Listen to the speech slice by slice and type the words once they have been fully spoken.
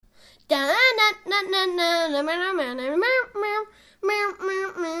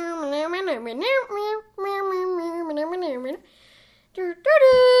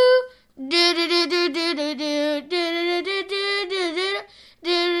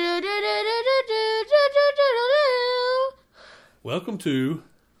Welcome to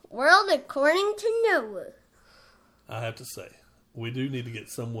World According to Noah. I have to say, we do need to get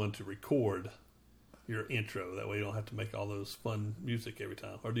someone to record your intro. That way you don't have to make all those fun music every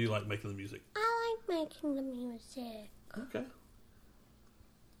time. Or do you like making the music? I like making the music. Okay.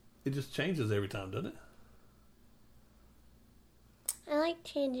 It just changes every time, doesn't it? I like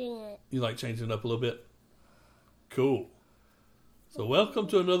changing it. You like changing it up a little bit? Cool. So welcome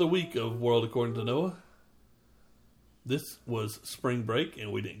to another week of World According to Noah. This was spring break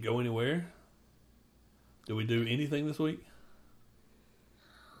and we didn't go anywhere. Did we do anything this week?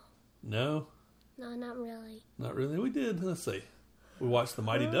 No? No, not really. Not really. We did. Let's see. We watched the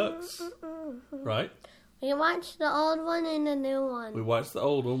Mighty Ducks. Right? We watched the old one and the new one. We watched the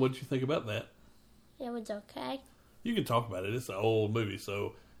old one. What did you think about that? It was okay. You can talk about it. It's an old movie,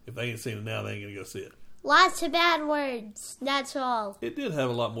 so if they ain't seen it now, they ain't going to go see it. Lots of bad words. That's all. It did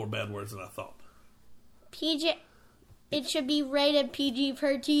have a lot more bad words than I thought. It should be rated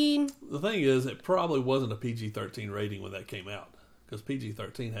PG-13. The thing is, it probably wasn't a PG-13 rating when that came out, because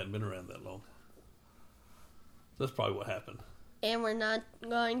PG-13 hadn't been around that long. So that's probably what happened. And we're not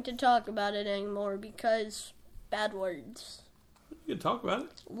going to talk about it anymore because bad words. You can talk about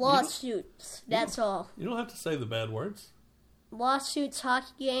it. Lawsuits. That's all. You don't have to say the bad words. Lawsuits,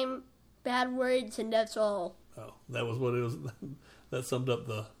 hockey game, bad words, and that's all. Oh, that was what it was. That summed up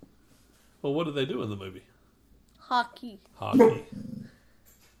the... Well, what did they do in the movie? Hockey.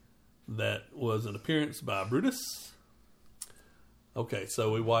 That was an appearance by Brutus. Okay,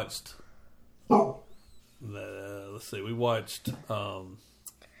 so we watched... let's see, we watched...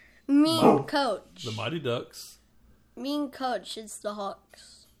 Mean Coach. The Mighty Ducks. Mean Coach is the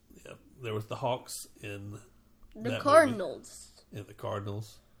Hawks. Yep, there was the Hawks in the Cardinals. Movie. And the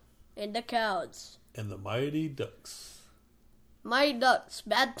Cardinals. And the Cows. And the Mighty Ducks. Mighty Ducks,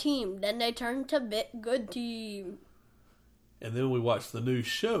 bad team. Then they turned to good team. And then we watched the new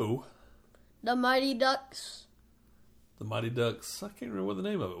show. The Mighty Ducks. The Mighty Ducks. I can't remember what the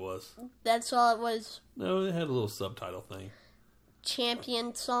name of it was. That's all it was. No, it had a little subtitle thing.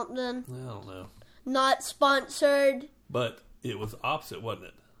 Champion something. I don't know. Not sponsored. But it was opposite, wasn't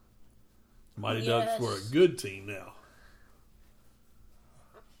it? The Mighty Ducks were a good team now.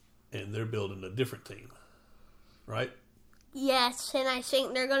 And they're building a different team. Right? Yes, and I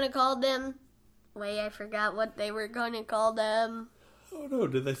think they're going to call them... Wait, I forgot what they were going to call them. Oh, no.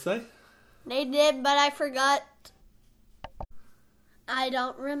 Did they say? They did, but I forgot. I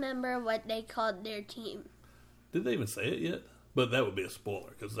don't remember what they called their team. Did they even say it yet? But that would be a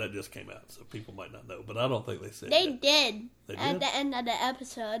spoiler, because that just came out, so people might not know. But I don't think they said They it. did. They at did? The end of the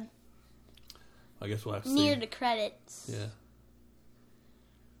episode. I guess we'll have to see. Near the credits. Yeah.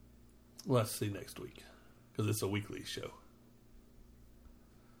 We'll have to see next week, because it's a weekly show.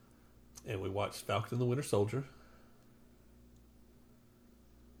 And we watched Falcon and the Winter Soldier.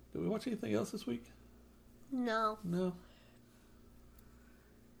 Did we watch anything else this week? No. No.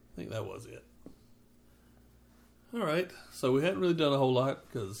 I think that was it. All right. So we hadn't really done a whole lot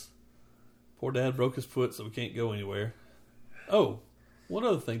because poor Dad broke his foot, so we can't go anywhere. Oh, one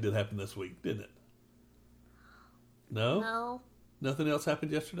other thing did happen this week, didn't it? No? No. Nothing else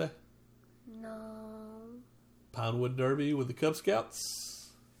happened yesterday? No. Pinewood Derby with the Cub Scouts?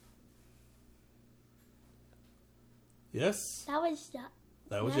 Yes? That was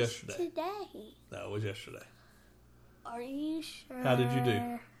yesterday. Today. That was yesterday. Are you sure? How did you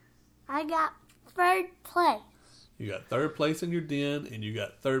do? I got third place. You got third place in your den, and you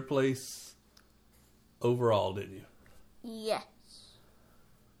got third place overall, didn't you? Yes.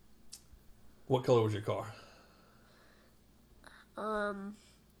 What color was your car?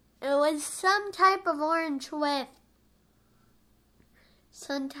 It was some type of orange with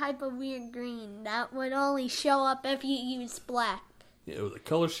some type of weird green that would only show up if you used black. Yeah, it was a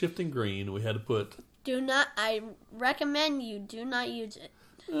color shifting green. We had to put... I recommend you do not use it.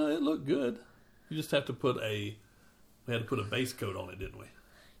 It looked good. You just have to put we had to put a base coat on it, didn't we?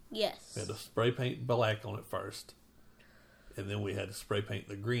 Yes. We had to spray paint black on it first. And then we had to spray paint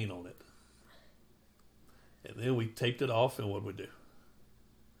the green on it. And then we taped it off, and what did we do?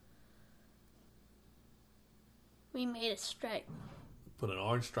 We made a stripe. Put an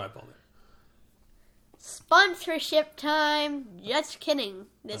orange stripe on it. Sponsorship time. Just kidding.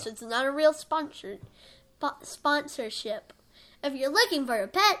 This is not a real sponsorship. If you're looking for a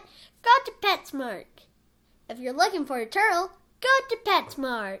pet, go to PetSmart. If you're looking for a turtle, go to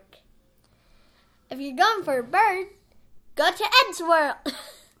PetSmart. If you're going for a bird, go to Ed's World.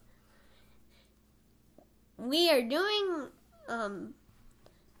 We are doing,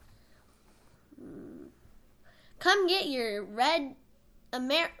 come get your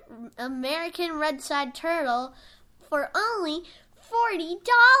American red-side turtle for only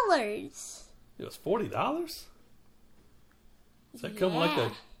 $40. It was $40? Does that come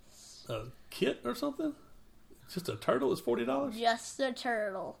like a kit or something? Just a turtle is $40? Just a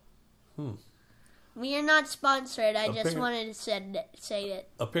turtle. We are not sponsored. I just wanted to say it.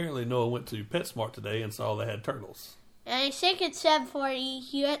 Apparently Noah went to PetSmart today and saw they had turtles. And I think it said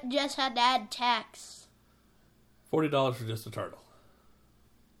 $40. You just had to add tax. $40 for just a turtle.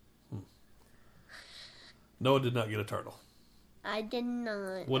 Noah did not get a turtle. I did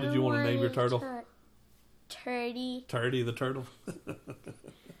not. What did you want to name your turtle? Turdy. Turdy the turtle?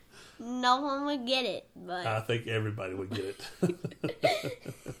 No one would get it, but I think everybody would get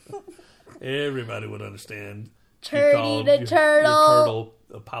it. Everybody would understand. Turdy the turtle. Your turtle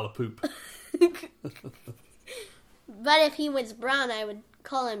a pile of poop. But if he was brown, I would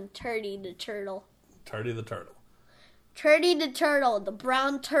call him Turdy the turtle. Turdy the turtle. Turdy the turtle, the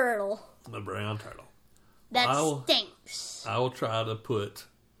brown turtle. The brown turtle. That stinks. I will try to put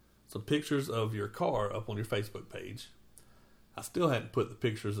some pictures of your car up on your Facebook page. I still hadn't put the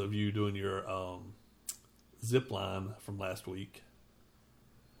pictures of you doing your zip line from last week.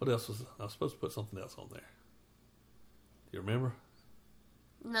 What else was I was supposed to put something else on there? Do you remember?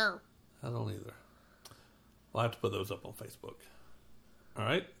 No. I don't either. I'll have to put those up on Facebook. All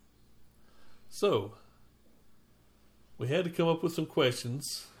right. So we had to come up with some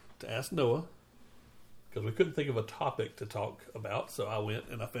questions to ask Noah because we couldn't think of a topic to talk about. So I went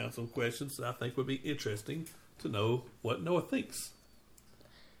and I found some questions that I think would be interesting to know what Noah thinks.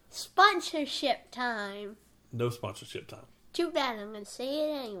 Sponsorship time. No sponsorship time. Too bad, I'm going to say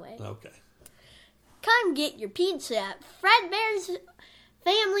it anyway. Okay. Come get your pizza at Fredbear's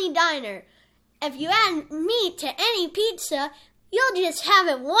Family Diner. If you add meat to any pizza, you'll just have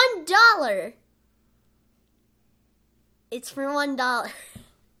it $1. It's for $1.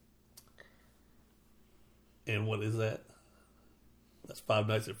 And what is that? That's Five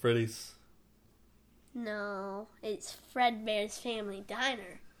Nights at Freddy's? No, it's Fredbear's Family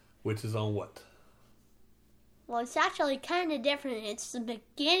Diner. Which is on what? Well, it's actually kind of different. It's the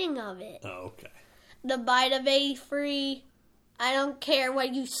beginning of it. Oh, okay. The bite of A free. I don't care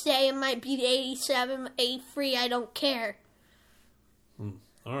what you say. It might be 87 A free. I don't care.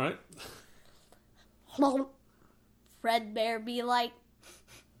 All right. Fredbear be like.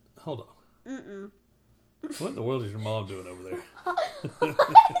 Hold on. What in the world is your mom doing over there?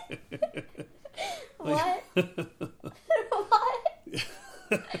 What? What?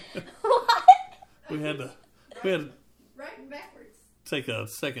 What? We had to Writing backwards. take a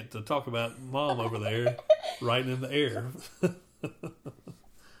second to talk about Mom over there writing in the air.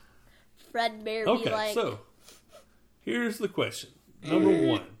 Fredbear be Okay, like. so here's the question. Number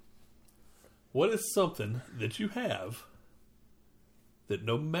one. What is something that you have that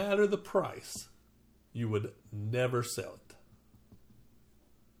no matter the price, you would never sell it?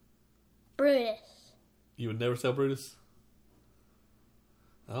 Brutus. You would never sell Brutus?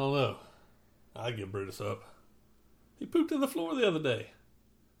 I don't know. I'd give Brutus up. He pooped in the floor the other day.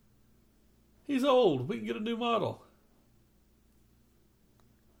 He's old. We can get a new model.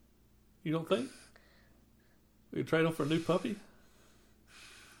 You don't think? We could trade him for a new puppy?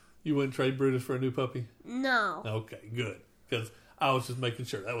 You wouldn't trade Brutus for a new puppy? No. Okay, good. Because I was just making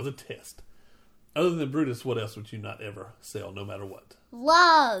sure. That was a test. Other than Brutus, what else would you not ever sell, no matter what?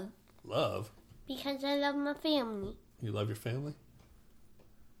 Love. Love? Because I love my family. You love your family?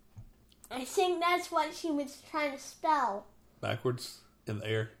 I think that's what she was trying to spell. Backwards in the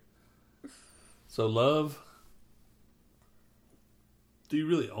air. So love. Do you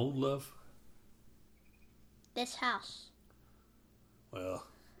really own love? This house. Well,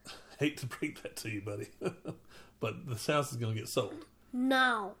 hate to break that to you, buddy. But this house is going to get sold.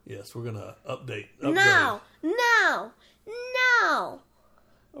 No. Yes, we're going to upgrade. No. No. No.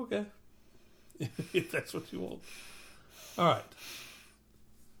 Okay. If that's what you want. All right.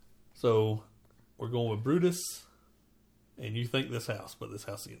 So we're going with Brutus, and you think this house, but this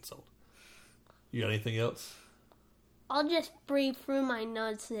house is getting sold. You got anything else? I'll just breathe through my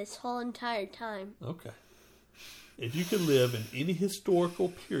nuts this whole entire time. Okay. If you could live in any historical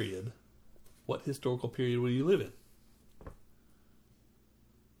period, what historical period would you live in?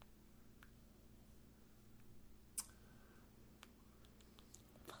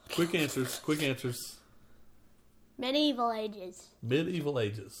 Quick answers, quick answers. Medieval ages. Medieval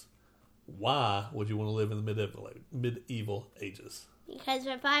ages. Why would you want to live in the medieval ages? Because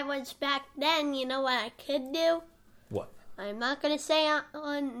if I was back then, you know what I could do? What? I'm not going to say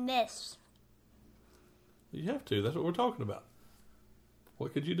on this. You have to. That's what we're talking about.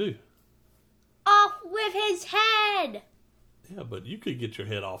 What could you do? Off with his head! Yeah, but you could get your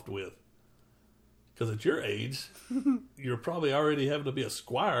head offed with. Because at your age, you're probably already having to be a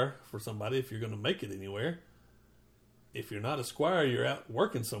squire for somebody if you're going to make it anywhere. If you're not a squire, you're out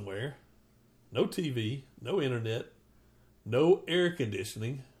working somewhere. No TV, no internet, no air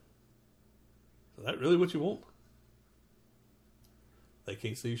conditioning. Is that really what you want? They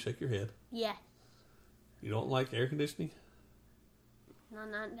can't see you shake your head. Yeah. You don't like air conditioning? No,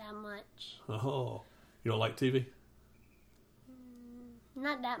 not that much. Oh, you don't like TV?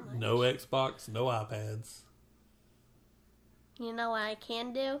 Not that much. No Xbox, no iPads. You know what I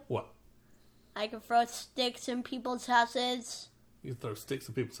can do? What? I can throw sticks in people's houses. You throw sticks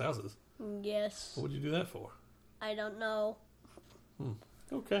in people's houses? Yes. What would you do that for? I don't know.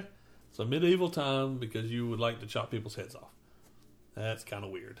 Okay. So medieval time because you would like to chop people's heads off. That's kind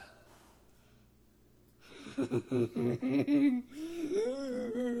of weird.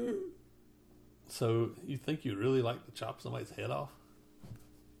 So you think you'd really like to chop somebody's head off?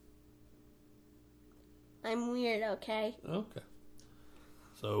 I'm weird, okay? Okay.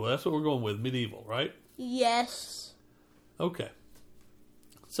 So that's what we're going with, medieval, right? Yes. Okay.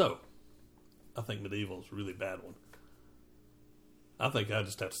 So, I think medieval is a really bad one. I think I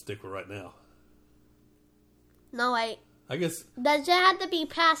just have to stick with right now. No, wait. I guess, Does it have to be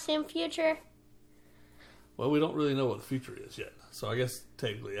past and future? well, we don't really know what the future is yet. So I guess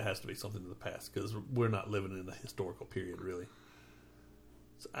technically it has to be something in the past because we're not living in a historical period, really.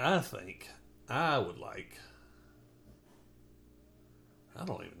 So I think I would like... I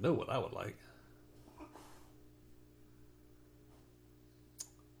don't even know what I would like.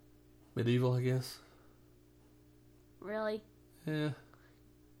 Medieval, I guess. Really? Yeah.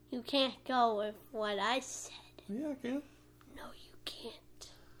 You can't go with what I said. Yeah, I can. No, you can't.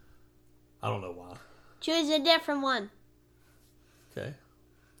 I don't know why. Choose a different one. Okay.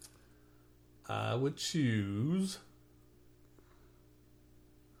 I would choose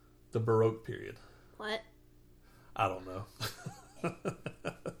the Baroque period. What? I don't know.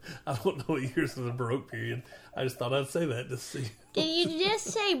 I don't know what years of the Baroque period. I just thought I'd say that to see. Did you just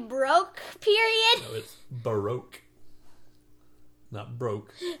say broke period? No, it's Baroque. Not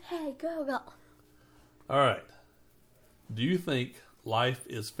broke. Hey, go. All right. Do you think life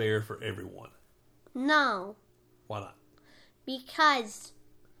is fair for everyone? No, Why not? because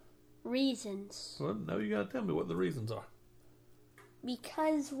reasons. Well, no, you got to tell me what the reasons are.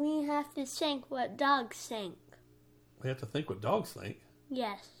 Because we have to think what dogs think. We have to think what dogs think.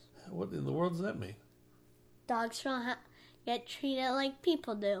 Yes. What in the world does that mean? Dogs don't get treated like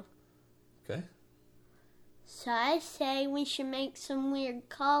people do. Okay. So I say we should make some weird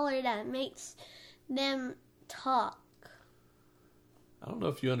collar that makes them talk. I don't know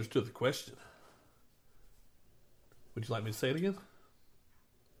if you understood the question. Would you like me to say it again?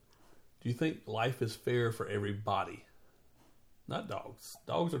 Do you think life is fair for everybody? Not dogs.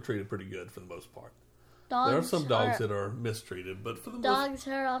 Dogs are treated pretty good for the most part. There are some dogs that are mistreated, but for the most... Dogs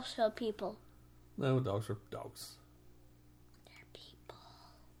are also people. No, dogs are dogs. They're people.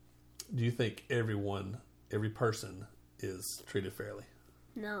 Do you think every person is treated fairly?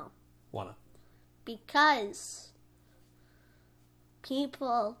 No. Why not? Because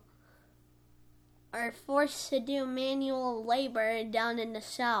people are forced to do manual labor down in the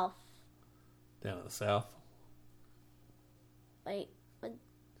South. Down in the South? Like,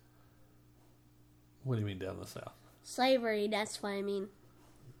 What do you mean down in the South? slavery, that's what I mean.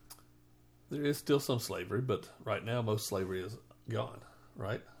 There is still some slavery, but right now most slavery is gone,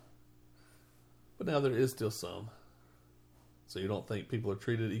 right? But now there is still some. So you don't think people are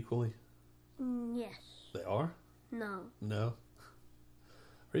treated equally? Yes. They are? No. No?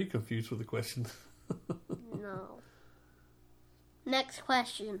 Are you confused with the question? No. Next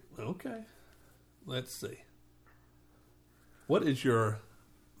question. Okay. Let's see. What is your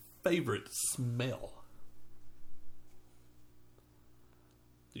favorite smell?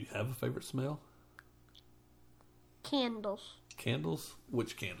 Do you have a favorite smell? Candles. Candles?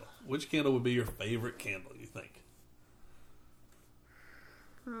 Which candle? Which candle would be your favorite candle, you think?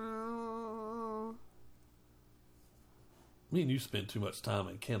 Me and you spend too much time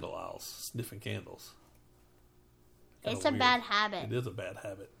in candle aisles, sniffing candles. It's a bad habit. It is a bad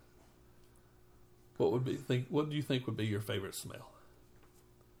habit. What do you think would be your favorite smell?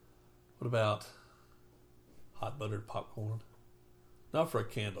 What about hot buttered popcorn? Not for a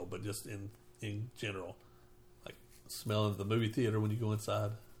candle, but just in general. Like smelling the movie theater when you go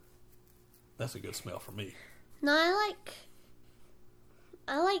inside. That's a good smell for me. No, I like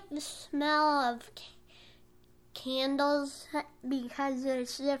I like the smell of candles because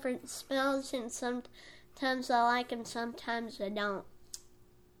there's different smells, and sometimes I like them, sometimes I don't.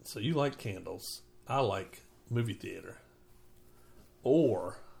 So you like candles. I like movie theater.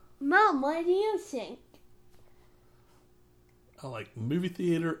 Or Mom, what do you think? I like movie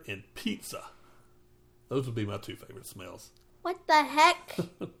theater and pizza. Those would be my two favorite smells. What the heck?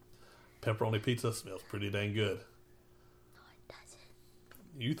 Pepperoni pizza smells pretty dang good. No, it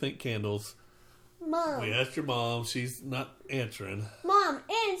doesn't. You think candles. Mom. We asked your mom. She's not answering. Mom,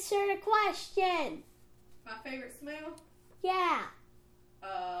 answer the question. My favorite smell? Yeah.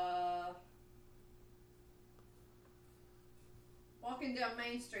 Walking down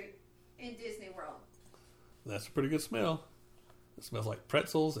Main Street in Disney World. That's a pretty good smell. It smells like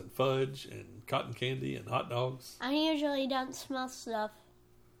pretzels and fudge and cotton candy and hot dogs. I usually don't smell stuff.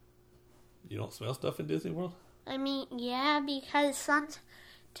 You don't smell stuff in Disney World? I mean, yeah, because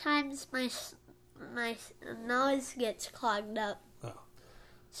sometimes my nose gets clogged up. Oh.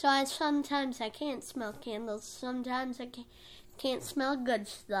 So sometimes I can't smell candles. Sometimes I can't smell good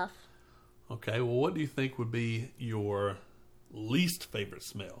stuff. Okay, well, what do you think would be your least favorite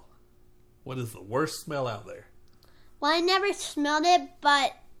smell? What is the worst smell out there? Well, I never smelled it,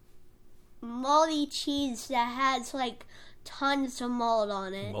 but moldy cheese that has like tons of mold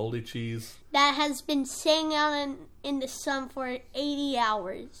on it. Moldy cheese. That has been sitting out in the sun for 80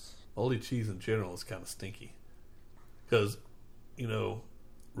 hours. Moldy cheese in general is kind of stinky. Because,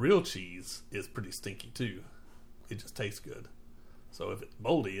 real cheese is pretty stinky too. It just tastes good. So if it's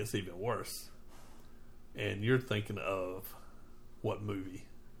moldy, it's even worse. And you're thinking of what movie?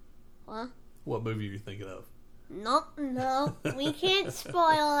 What? What movie are you thinking of? No, we can't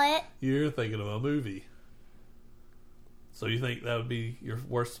spoil it. You're thinking of a movie. So you think that would be your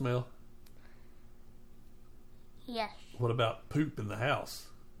worst smell? Yes. What about poop in the house?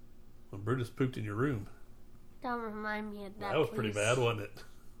 When Brutus pooped in your room. Don't remind me of that. That was please. pretty bad, wasn't it?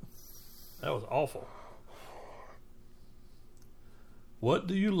 That was awful. What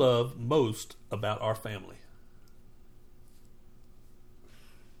do you love most about our family?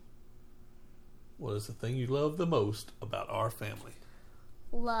 What is the thing you love the most about our family?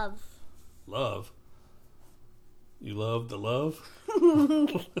 Love. Love? You love the love?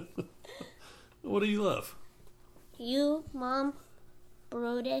 What do you love? You, Mom,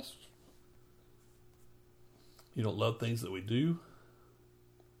 Brutus. You don't love things that we do?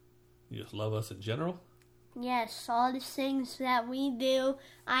 You just love us in general? Yes, all the things that we do.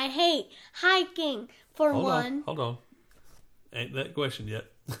 I hate hiking, for one. Hold on. Ain't that question yet.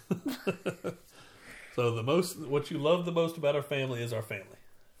 So what you love the most about our family is our family.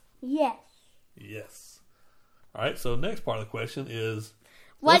 Yes. Yes. All right, so next part of the question is,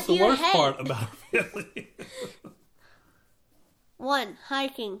 What what's do the you worst hate? part about our family? 1,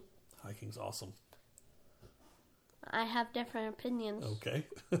 hiking. Hiking's awesome. I have different opinions. Okay.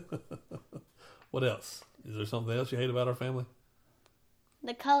 What else? Is there something else you hate about our family?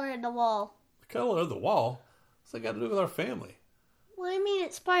 The color of the wall. The color of the wall? What's that got to do with our family? Well, I mean,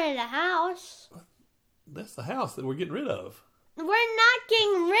 it's part of the house. That's the house that we're getting rid of. We're not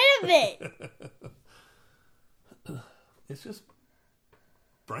getting rid of it. It's just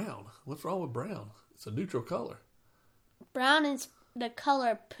brown. What's wrong with brown? It's a neutral color. Brown is the color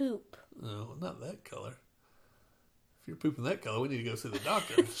of poop. No, not that color. If you're pooping that color, we need to go see the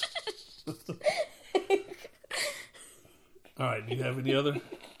doctor. All right, do you have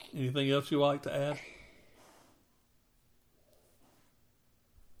anything else you like to add?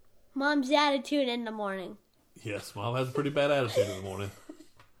 Mom's attitude in the morning. Yes, Mom has a pretty bad attitude in the morning.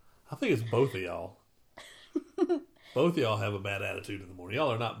 I think it's both of y'all. Both of y'all have a bad attitude in the morning.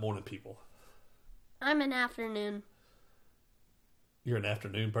 Y'all are not morning people. I'm an afternoon. You're an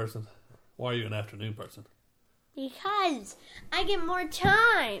afternoon person? Why are you an afternoon person? Because I get more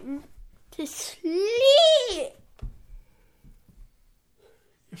time to sleep.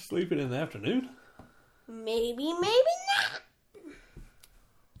 You're sleeping in the afternoon? Maybe, maybe not.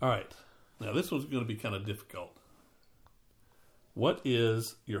 All right. Now, this one's going to be kind of difficult. What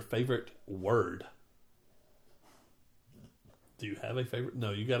is your favorite word? Do you have a favorite?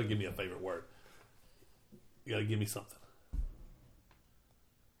 No, you got to give me a favorite word. You got to give me something.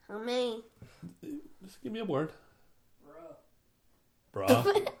 How many? Just give me a word.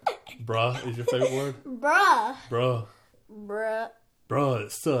 Bruh. Bruh is your favorite word? Bruh. Bruh. Bruh. Bruh,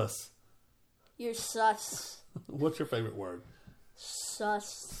 it's sus. You're sus. What's your favorite word? Sus.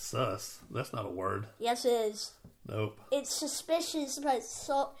 Sus. That's not a word. Yes, it is. Nope. It's suspicious, but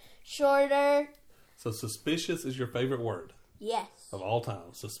shorter. So suspicious is your favorite word Yes. of all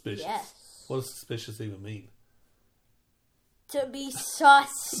time. Suspicious. Yes. What does suspicious even mean? To be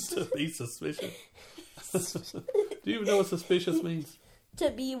sus. To be suspicious. Do you even know what suspicious means? To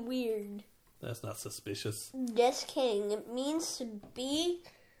be weird. That's not suspicious. Just kidding. It means to be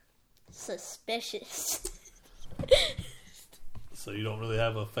suspicious. So you don't really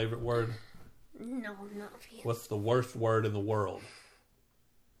have a favorite word? No, not really. What's the worst word in the world?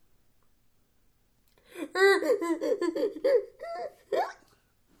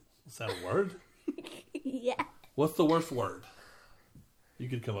 Is that a word? Yeah. What's the worst word? You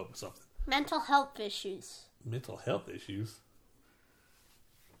could come up with something. Mental health issues. Mental health issues?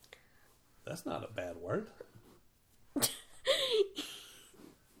 That's not a bad word.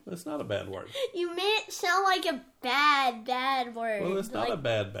 That's not a bad word. You made it sound like a bad word. Well, it's not a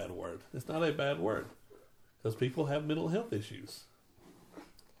bad word. It's not a bad word. Because people have mental health issues.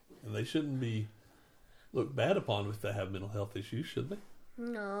 And they shouldn't be looked bad upon if they have mental health issues, should they?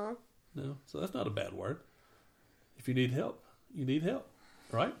 No. No. So that's not a bad word. If you need help, you need help.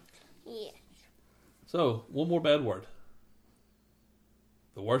 Right? Yeah. So, one more bad word.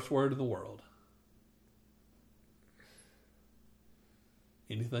 The worst word in the world.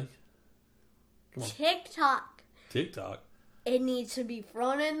 Anything? Come on. TikTok. TikTok? It needs to be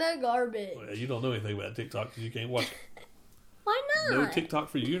thrown in the garbage. Well, you don't know anything about TikTok because you can't watch it. Why not? No TikTok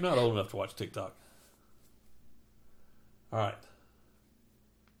for you. You're not old enough to watch TikTok. All right.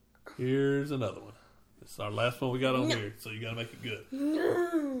 Here's another one. This is our last one we got on here, so you got to make it good.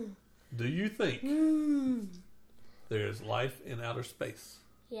 Do you think there is life in outer space?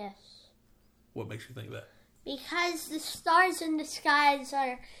 Yes. What makes you think that? Because the stars in the skies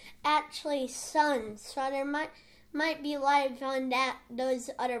are actually suns, so there might be life on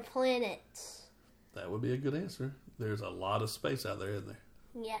those other planets. That would be a good answer. There's a lot of space out there, isn't there?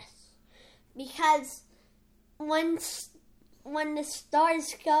 Yes. Because when the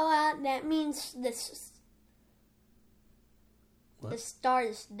stars go out, that means the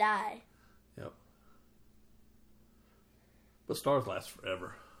stars die. Yep. But stars last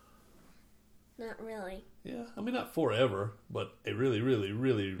forever. Not really. Yeah, I mean, not forever, but a really, really,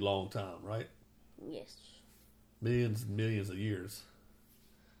 really long time, right? Yes. Millions and millions of years.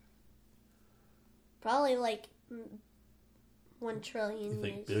 Probably like 1 trillion You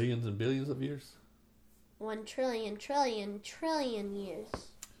think years. billions and billions of years? 1 trillion years.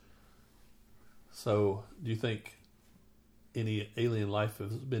 So, do you think any alien life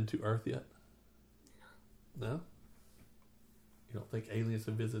has been to Earth yet? No? You don't think aliens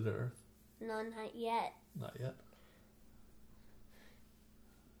have visited Earth? No, not yet. Not yet.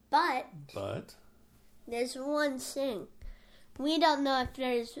 But there's one thing. We don't know if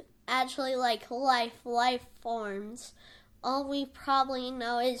there's actually like life forms. All we probably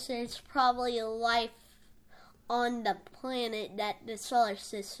know is there's probably life on the planet that the solar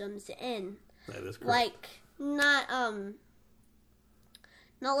system's in. That is correct. Like not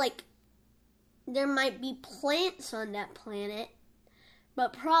like there might be plants on that planet,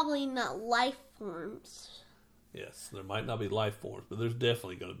 but probably not life forms. Yes, there might not be life forms, but there's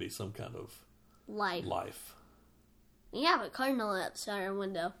definitely going to be some kind of life. We have a cardinal outside our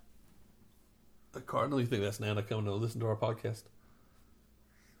window. A cardinal? You think that's Nana coming to listen to our podcast?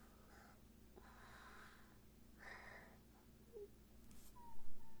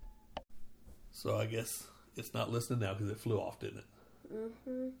 So I guess it's not listening now because it flew off, didn't it?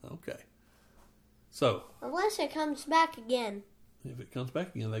 Mm-hmm. Okay. So Unless it comes back again. if it comes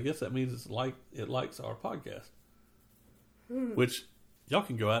back again, I guess that means it likes our podcast. Which y'all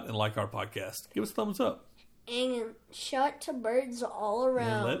can go out and like our podcast. Give us a thumbs up. And show it to birds all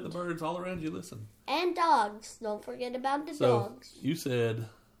around. And let the birds all around you listen. And dogs. Don't forget about the So dogs. you said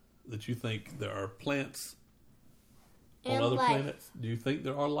that you think there are plants on And other life. planets. Do you think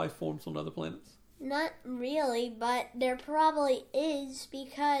there are life forms on other planets? Not really, but there probably is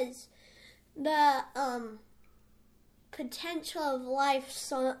because the potential of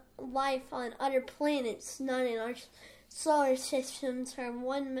life on other planets, not in our solar systems, are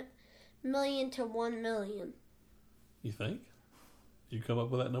 1 million to 1 million. You think? You come up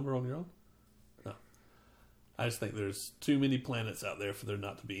with that number on your own? No. I just think there's too many planets out there for there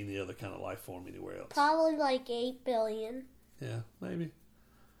not to be any other kind of life form anywhere else. Probably like 8 billion. Yeah, maybe.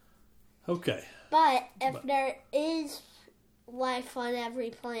 Okay. But if there is life on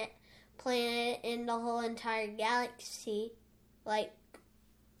every planet in the whole entire galaxy, like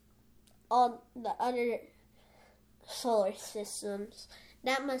all the other solar systems,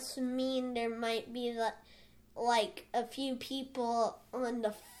 that must mean there might be like a few people on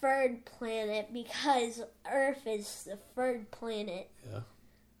the third planet because Earth is the third planet. Yeah.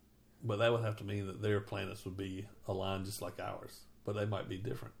 But that would have to mean that their planets would be aligned just like ours. But they might be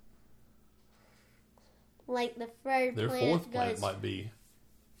different. like the third Their planet fourth planet goes, might be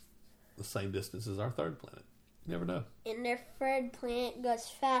the same distance as our third planet. You never know. and their third planet goes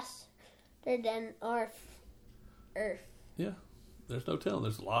faster than our Earth. Yeah, there's no telling.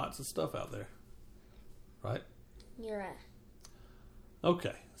 There's lots of stuff out there, right? You're right.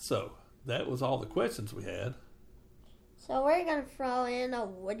 Okay, so that was all the questions we had. So we're gonna throw in a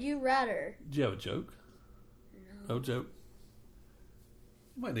would you rather. Did you have a joke? No joke?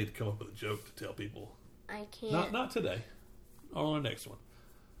 You might need to come up with a joke to tell people. I can't. Not today. On our next one.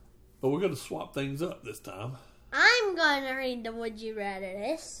 But we're going to swap things up this time. I'm gonna read the would you rather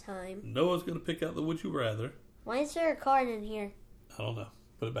this time. Noah's going to pick out the would you rather. Why is there a card in here? I don't know.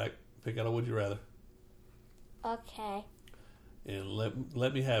 Put it back. Pick out a would you rather. Okay. And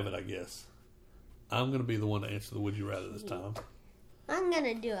let me have it, I guess. I'm going to be the one to answer the would you rather this time. I'm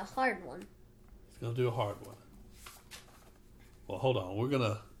gonna do a hard one. He's going to do a hard one. Well, hold on. We're going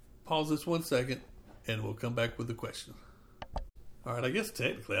to pause this 1 second, and we'll come back with the question. All right, I guess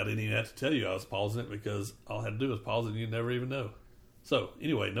technically I didn't even have to tell you I was pausing it because all I had to do was pause it and you'd never even know. So,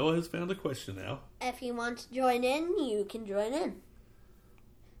 anyway, Noah has found a question now. If you want to join in, you can join in.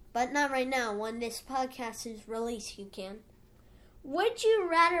 But not right now. When this podcast is released, you can. Would you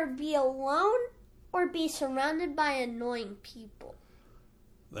rather be alone or be surrounded by annoying people?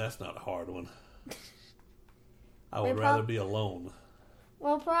 That's not a hard one. I would We're rather be alone.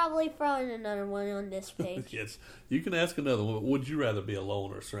 We'll probably throw in another one on this page. Yes, you can ask another one. Would you rather be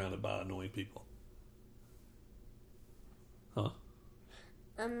alone or surrounded by annoying people? Huh?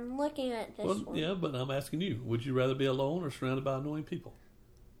 I'm looking at this Well, one. yeah, but I'm asking you. Would you rather be alone or surrounded by annoying people?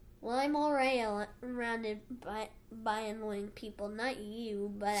 Well, I'm already surrounded by annoying people. Not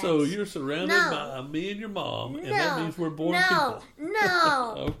you, but... So you're surrounded No. by me and your mom, and No. that means we're boring No. people.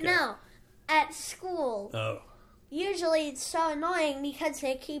 No. Okay. No. At school... Oh, Usually it's so annoying because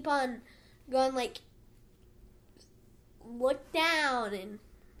they keep on going like, look down, and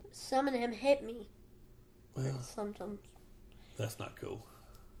some of them hit me well, sometimes. that's not cool.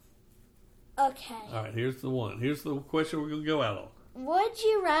 Okay. All right, here's the one. Here's the question we're going to go out on. Would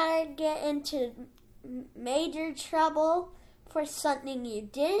you rather get into major trouble for something you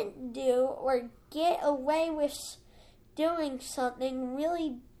didn't do or get away with doing something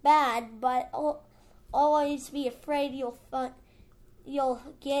really bad but always be afraid you'll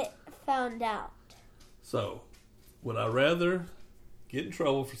get found out? So, would I rather get in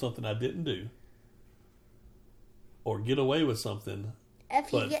trouble for something I didn't do or get away with something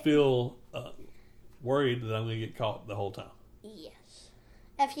If you but get feel worried that I'm going to get caught the whole time? yes.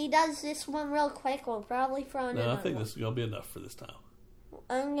 If he does this one real quick, we'll probably throw in No, another I think one. this is going to be enough for this time.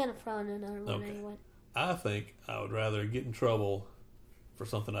 I'm gonna throw in another one Okay. anyway. I think I would rather get in trouble for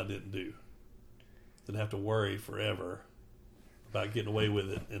something I didn't do than have to worry forever about getting away with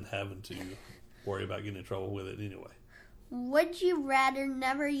it and having to worry about getting in trouble with it anyway. Would you rather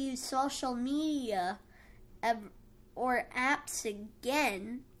never use social media or apps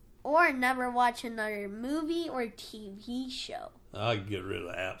again, or never watch another movie or TV show? I could get rid of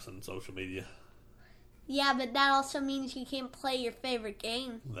the apps and social media. Yeah, but that also means you can't play your favorite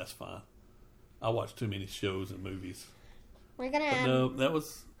game. That's fine. I watch too many shows and movies. We're gonna But add, no, that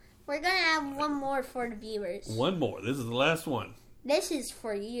was we're gonna add one more for the viewers. one more. This is the last one. This is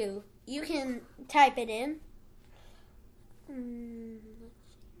for you. You can type it in.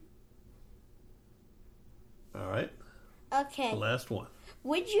 All right. Okay. The last one.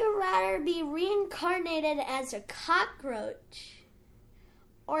 Would you rather be reincarnated as a cockroach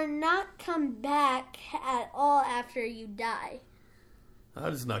or not come back at all after you die?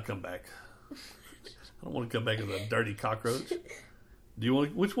 I'll just not come back. I don't want to come back as a dirty cockroach. Do you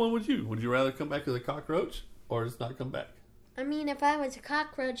want? Which one would you? Would you rather come back as a cockroach or just not come back? I mean, if I was a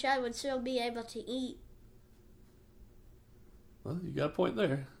cockroach, I would still be able to eat. Well, you got a point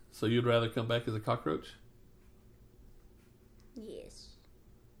there. So you'd rather come back as a cockroach? Yes.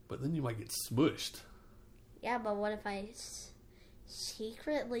 But then you might get smushed. Yeah, but what if I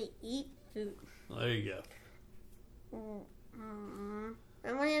secretly eat food? There you go.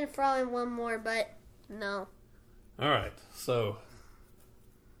 I'm going to throw in one more, but no. All right. So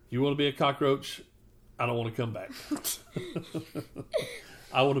you want to be a cockroach? I don't want to come back.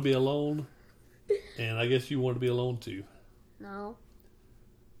 I want to be alone, and I guess you want to be alone too. No.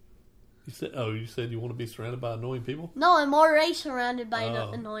 You said you want to be surrounded by annoying people? No, I'm already surrounded by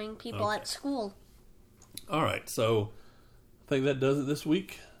Oh, annoying people okay. at school. All right, so I think that does it this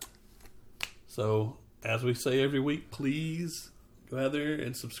week. So, as we say every week, please go out there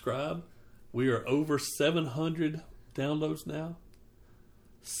and subscribe. We are over 700 downloads now.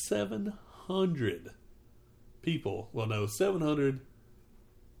 700 people. Well, no, 700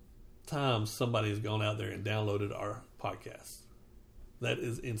 times somebody has gone out there and downloaded our podcast. That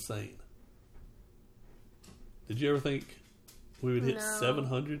is insane. Did you ever think we would hit No.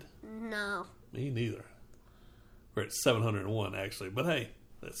 700? No. Me neither. We're at 701 actually, but hey,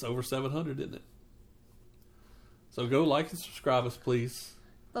 that's over 700, isn't it? So go like and subscribe us, please.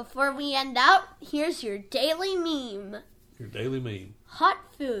 Before we end out, here's your daily meme. Your daily meme. Hot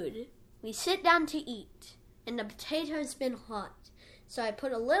food. We sit down to eat, and the potato's been hot. So I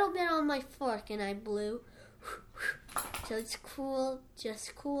put a little bit on my fork and I blew till it's cool,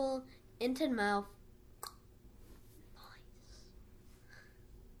 just cool, into the mouth.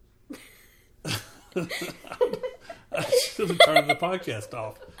 I should have turned the podcast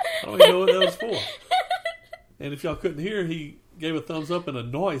off. I don't even know what that was for. And if y'all couldn't hear, he gave a thumbs up and a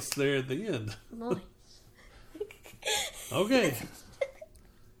noise there at the end. Nice. Okay.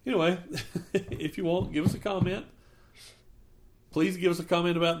 Anyway, if you want, give us a comment. Please give us a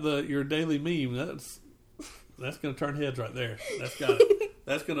comment about your daily meme. That's going to turn heads right there.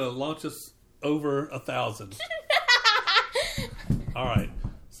 That's going to launch us over 1,000. All right.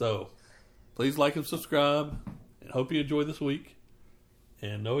 So, please like and subscribe. And hope you enjoy this week.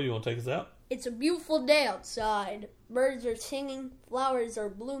 And Noah, you want to take us out? It's a beautiful day outside. Birds are singing, flowers are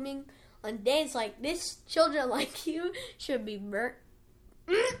blooming. On days like this, children like you should be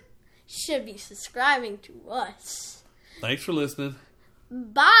subscribing to us. Thanks for listening.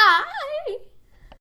 Bye.